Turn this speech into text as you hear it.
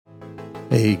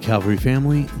Hey, Calvary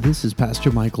family, this is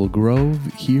Pastor Michael Grove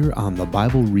here on the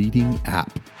Bible Reading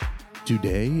app.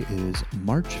 Today is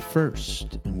March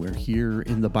 1st, and we're here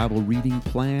in the Bible reading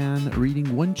plan,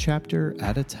 reading one chapter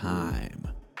at a time.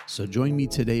 So join me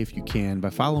today if you can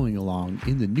by following along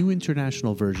in the New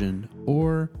International Version,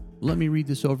 or let me read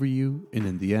this over you, and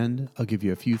in the end, I'll give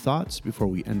you a few thoughts before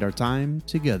we end our time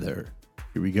together.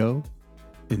 Here we go.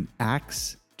 In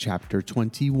Acts chapter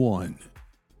 21.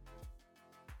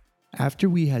 After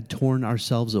we had torn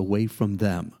ourselves away from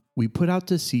them, we put out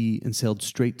to sea and sailed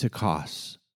straight to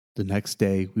Kos. The next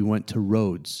day we went to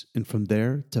Rhodes, and from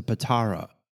there to Patara.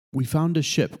 We found a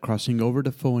ship crossing over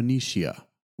to Phoenicia,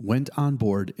 went on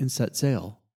board and set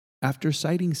sail. After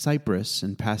sighting Cyprus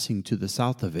and passing to the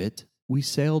south of it, we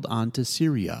sailed on to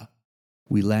Syria.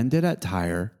 We landed at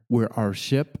Tyre, where our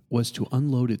ship was to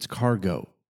unload its cargo.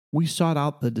 We sought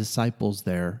out the disciples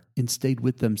there and stayed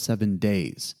with them 7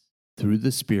 days. Through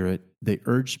the Spirit, they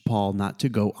urged Paul not to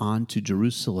go on to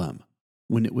Jerusalem.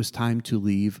 When it was time to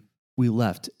leave, we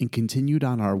left and continued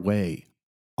on our way.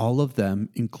 All of them,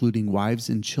 including wives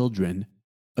and children,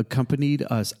 accompanied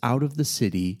us out of the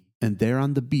city, and there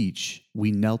on the beach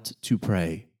we knelt to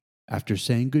pray. After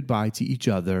saying goodbye to each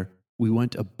other, we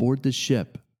went aboard the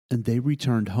ship, and they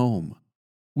returned home.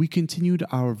 We continued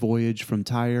our voyage from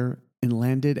Tyre and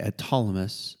landed at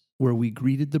Ptolemais, where we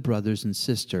greeted the brothers and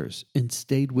sisters and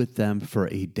stayed with them for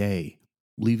a day.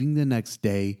 Leaving the next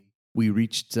day, we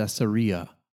reached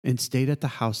Caesarea and stayed at the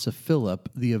house of Philip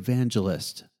the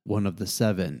evangelist, one of the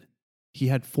 7. He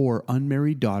had 4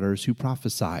 unmarried daughters who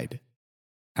prophesied.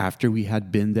 After we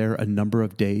had been there a number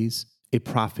of days, a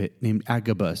prophet named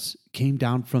Agabus came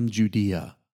down from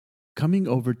Judea. Coming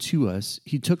over to us,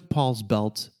 he took Paul's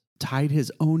belt, tied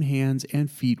his own hands and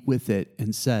feet with it,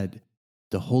 and said,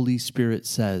 "The Holy Spirit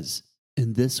says,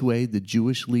 in this way the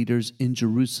Jewish leaders in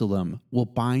Jerusalem will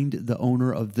bind the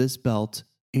owner of this belt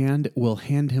and will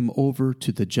hand him over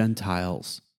to the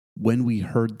Gentiles." When we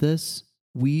heard this,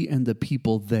 we and the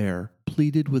people there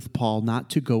pleaded with Paul not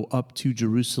to go up to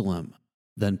Jerusalem.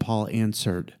 Then Paul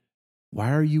answered,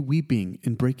 "Why are you weeping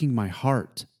and breaking my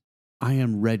heart? I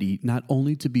am ready not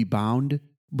only to be bound,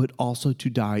 but also to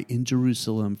die in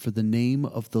Jerusalem for the name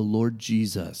of the Lord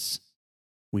Jesus."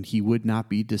 When he would not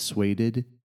be dissuaded,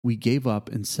 we gave up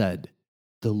and said,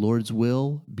 "The Lord's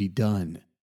will be done."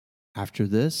 After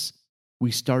this,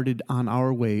 we started on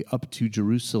our way up to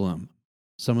Jerusalem.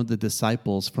 Some of the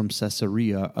disciples from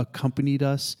Caesarea accompanied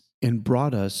us and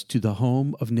brought us to the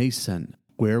home of Mnason,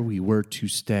 where we were to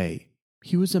stay.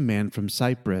 He was a man from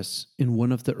Cyprus and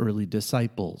one of the early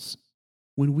disciples.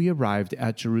 When we arrived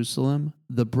at Jerusalem,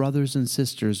 the brothers and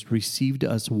sisters received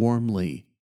us warmly.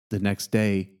 The next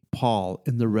day, Paul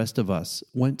and the rest of us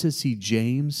went to see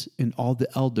James, and all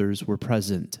the elders were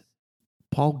present.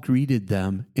 Paul greeted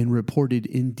them and reported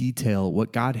in detail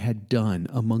what God had done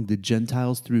among the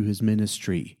Gentiles through his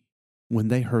ministry. When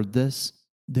they heard this,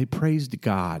 they praised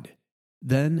God.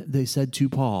 Then they said to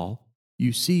Paul,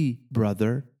 "You see,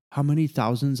 brother, how many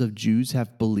thousands of Jews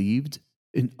have believed,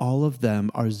 and all of them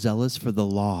are zealous for the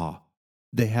law.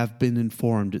 They have been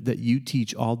informed that you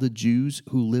teach all the Jews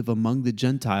who live among the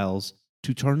Gentiles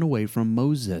to turn away from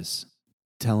Moses,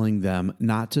 telling them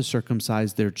not to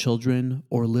circumcise their children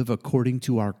or live according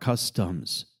to our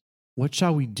customs. What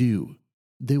shall we do?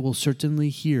 They will certainly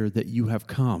hear that you have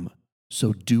come,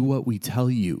 so do what we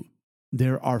tell you.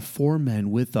 There are 4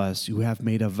 men with us who have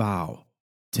made a vow.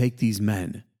 Take these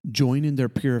men, join in their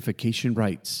purification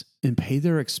rites, and pay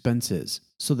their expenses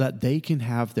so that they can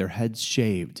have their heads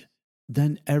shaved.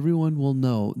 Then everyone will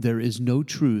know there is no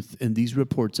truth in these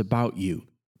reports about you,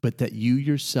 but that you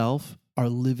yourself are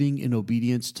living in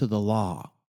obedience to the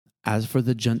law. As for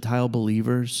the Gentile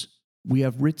believers, we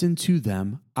have written to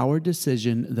them our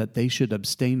decision that they should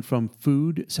abstain from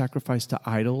food sacrificed to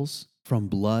idols, from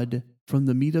blood, from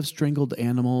the meat of strangled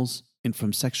animals, and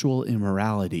from sexual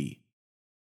immorality."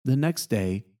 The next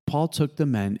day, Paul took the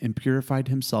men and purified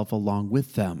himself along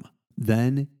with them.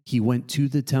 Then he went to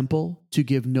the temple to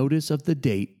give notice of the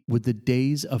date when the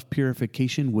days of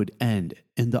purification would end,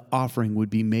 and the offering would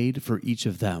be made for each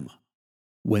of them.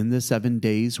 When the 7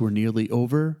 days were nearly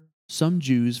over, some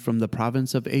Jews from the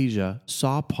province of Asia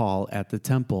saw Paul at the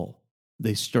temple.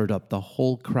 They stirred up the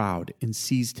whole crowd and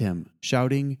seized him,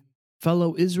 shouting,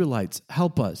 "Fellow Israelites,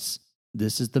 help us!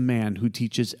 This is the man who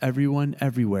teaches everyone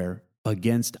everywhere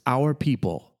against our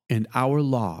people and our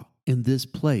law in this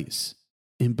place.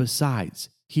 And besides,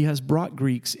 he has brought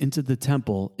Greeks into the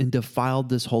temple and defiled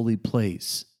this holy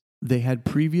place." They had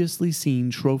previously seen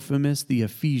Trophimus the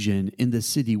Ephesian in the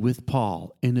city with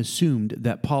Paul and assumed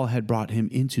that Paul had brought him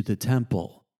into the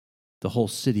temple. The whole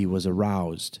city was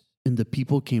aroused. and the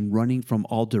people came running from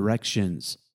all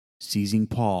directions. Seizing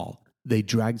Paul, they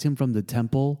dragged him from the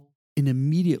temple, and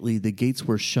immediately the gates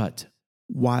were shut.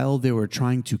 While they were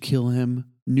trying to kill him,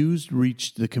 news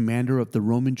reached the commander of the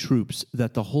Roman troops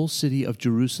that the whole city of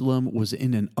Jerusalem was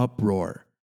in an uproar.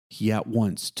 He at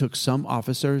once took some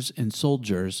officers and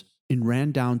soldiers and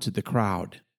ran down to the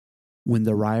crowd. When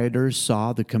the rioters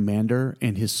saw the commander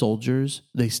and his soldiers,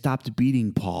 they stopped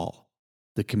beating Paul.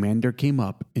 The commander came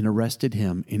up and arrested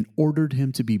him and ordered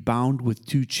him to be bound with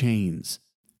 2 chains.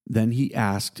 Then he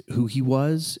asked who he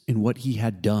was and what he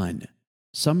had done.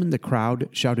 Some in the crowd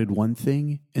shouted one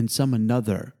thing and some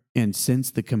another, and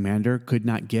since the commander could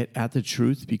not get at the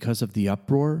truth because of the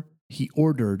uproar, he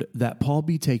ordered that Paul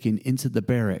be taken into the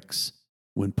barracks.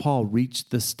 When Paul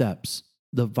reached the steps,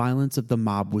 the violence of the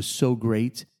mob was so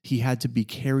great he had to be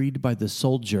carried by the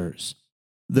soldiers.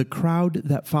 The crowd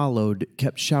that followed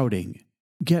kept shouting,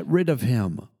 "Get rid of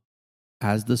him!"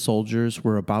 As the soldiers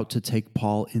were about to take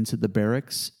Paul into the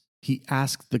barracks, he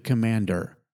asked the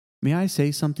commander, "May I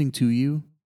say something to you?"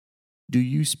 "Do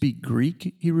you speak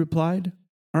Greek?" he replied.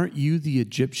 "Aren't you the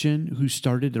Egyptian who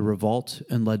started a revolt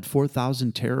and led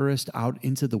 4,000 terrorists out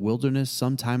into the wilderness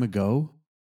some time ago?"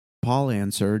 Paul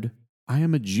answered, "I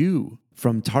am a Jew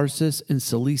from Tarsus in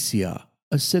Cilicia,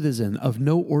 a citizen of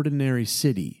no ordinary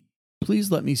city.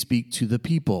 Please let me speak to the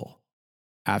people."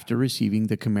 After receiving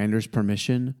the commander's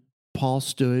permission, Paul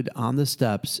stood on the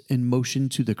steps and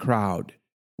motioned to the crowd.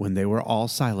 When they were all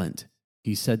silent,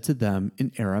 he said to them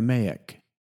in Aramaic.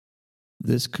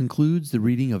 This concludes the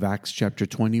reading of Acts chapter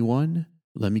 21.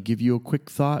 Let me give you a quick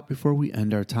thought before we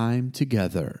end our time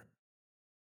together.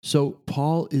 So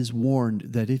Paul is warned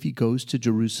that if he goes to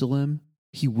Jerusalem,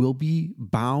 he will be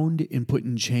bound and put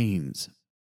in chains.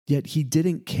 Yet he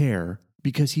didn't care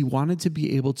because he wanted to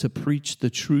be able to preach the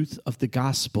truth of the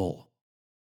gospel.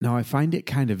 Now I find it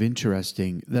kind of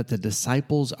interesting that the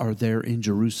disciples are there in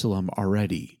Jerusalem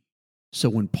already. So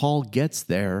when Paul gets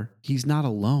there, he's not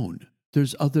alone.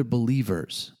 There's other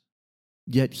believers.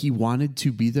 Yet he wanted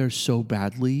to be there so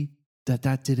badly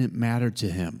that didn't matter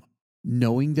to him.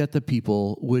 Knowing that the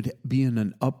people would be in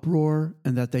an uproar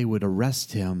and that they would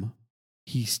arrest him,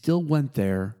 he still went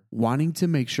there wanting to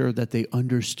make sure that they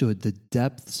understood the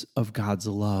depths of God's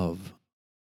love.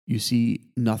 You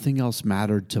see, nothing else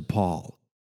mattered to Paul.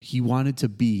 He wanted to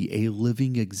be a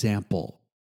living example.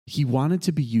 He wanted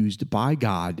to be used by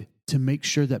God to make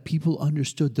sure that people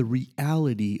understood the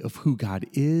reality of who God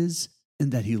is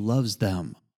and that He loves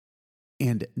them.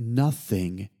 And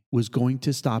nothing was going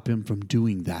to stop him from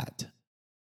doing that.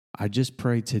 I just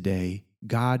pray today,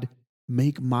 God,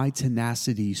 make my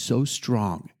tenacity so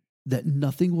strong that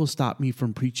nothing will stop me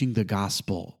from preaching the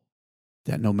gospel.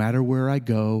 That no matter where I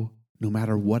go, no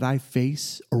matter what I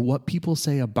face or what people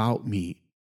say about me,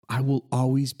 I will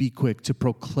always be quick to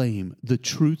proclaim the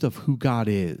truth of who God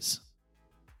is.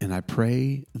 And I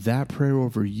pray that prayer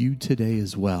over you today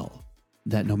as well,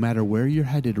 that no matter where you're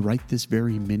headed right this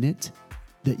very minute,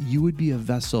 that you would be a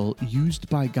vessel used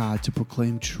by God to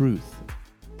proclaim truth,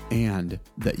 and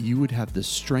that you would have the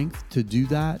strength to do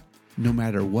that no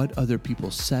matter what other people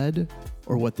said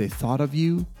or what they thought of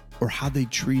you or how they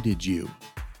treated you.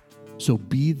 So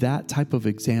be that type of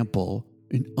example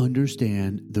and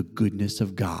understand the goodness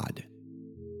of God.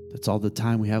 That's all the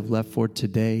time we have left for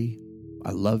today.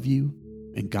 I love you,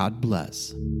 and God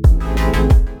bless.